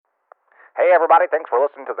Hey everybody, thanks for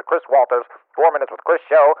listening to the Chris Walters 4 Minutes with Chris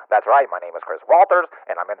show. That's right, my name is Chris Walters,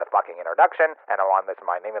 and I'm in the fucking introduction, and I want this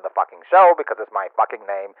my name of the fucking show because it's my fucking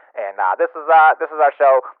name, and this is our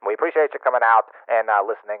show. We appreciate you coming out and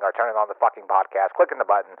listening or turning on the fucking podcast, clicking the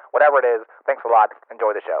button, whatever it is. Thanks a lot.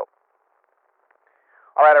 Enjoy the show.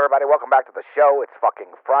 Alright everybody, welcome back to the show. It's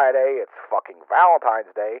fucking Friday, it's fucking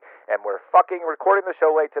Valentine's Day, and we're fucking recording the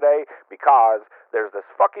show late today because there's this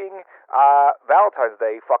fucking Valentine's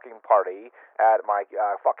Day fucking party at my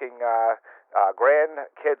fucking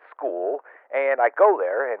grandkid's school, and I go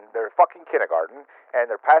there, and they're fucking kindergarten,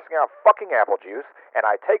 and they're passing out fucking apple juice, and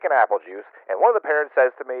I take an apple juice, and one of the parents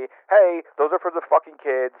says to me, hey, those are for the fucking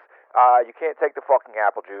kids, you can't take the fucking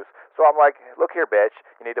apple juice. So I'm like, look here bitch,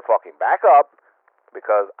 you need to fucking back up,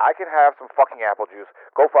 because I can have some fucking apple juice.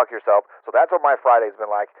 Go fuck yourself. So that's what my Friday's been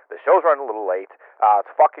like. The show's running a little late. It's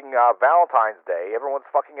fucking Valentine's Day. Everyone's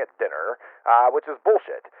fucking at dinner, which is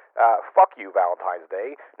bullshit. Fuck you, Valentine's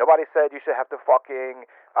Day. Nobody said you should have to fucking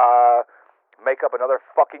make up another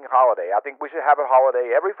fucking holiday. I think we should have a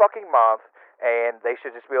holiday every fucking month, and they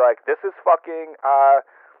should just be like, this is fucking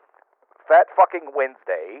Fat fucking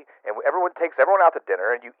Wednesday, and everyone takes everyone out to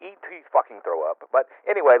dinner, and you eat till you fucking throw up. But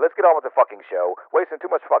anyway, let's get on with the fucking show. Wasting too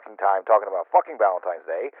much fucking time talking about fucking Valentine's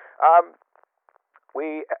Day.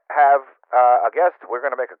 We have a guest. We're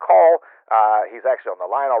going to make a call. He's actually on the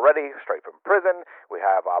line already, straight from prison. We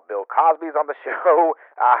have Bill Cosby's on the show.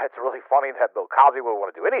 It's really funny that Bill Cosby would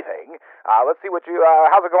want to do anything. Let's see what you.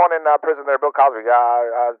 How's it going in prison there, Bill Cosby?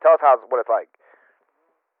 Tell us what it's like.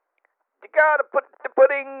 You gotta put the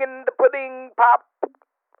pudding in the pudding pop.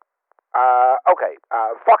 Okay.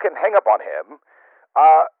 Fucking hang up on him.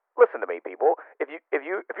 Listen to me, people. If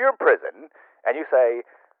you're in prison and you say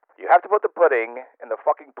you have to put the pudding in the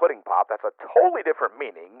fucking pudding pop, that's a totally different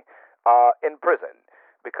meaning in prison,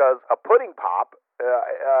 because a pudding pop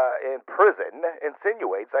in prison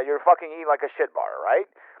insinuates that you're fucking eating like a shit bar, right?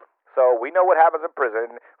 So we know what happens in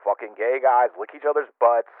prison. Fucking gay guys lick each other's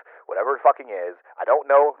butts, whatever it fucking is. I don't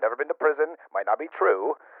know. Never been to prison. Might not be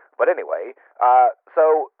true. But anyway,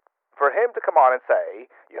 so for him to come on and say,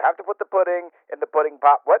 you have to put the pudding in the pudding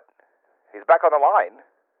pop. What? He's back on the line.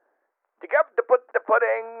 You got to put the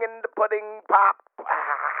pudding in the pudding pop.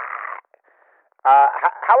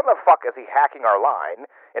 How in the fuck is he hacking our line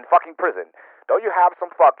in fucking prison? Don't you have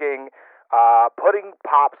some fucking pudding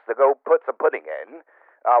pops to go put some pudding in?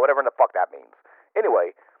 Whatever in the fuck that means.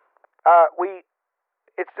 Anyway,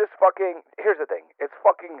 it's just fucking, here's the thing. It's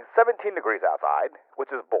fucking 17 degrees outside,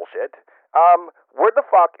 which is bullshit. Where the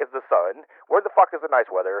fuck is the sun? Where the fuck is the nice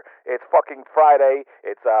weather? It's fucking Friday.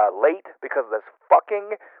 It's late because of this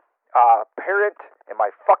fucking parent in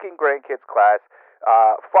my fucking grandkids class.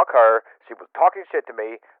 Fuck her. She was talking shit to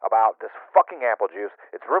me about this fucking apple juice.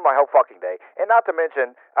 It's ruined my whole fucking day. And not to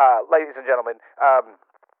mention, ladies and gentlemen,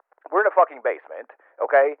 we're in a fucking basement,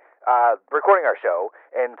 okay, recording our show,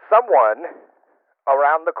 and someone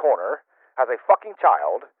around the corner has a fucking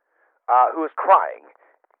child who is crying.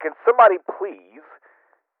 Can somebody please,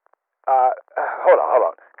 hold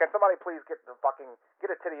on. Can somebody please get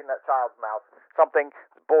a titty in that child's mouth? Something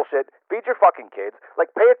bullshit. Feed your fucking kids.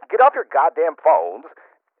 Like, get off your goddamn phones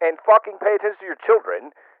and fucking pay attention to your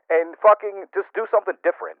children and fucking just do something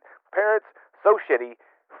different. Parents, so shitty.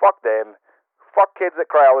 Fuck them. Fuck kids that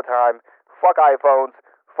cry all the time. Fuck iPhones.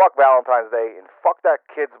 Fuck Valentine's Day. And fuck that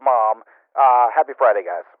kid's mom. Happy Friday,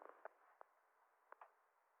 guys.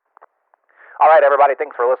 All right, everybody.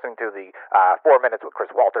 Thanks for listening to the 4 Minutes with Chris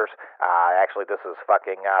Walters. Actually, this is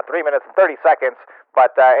fucking 3 minutes and 30 seconds.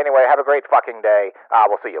 But anyway, have a great fucking day.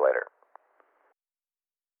 We'll see you later.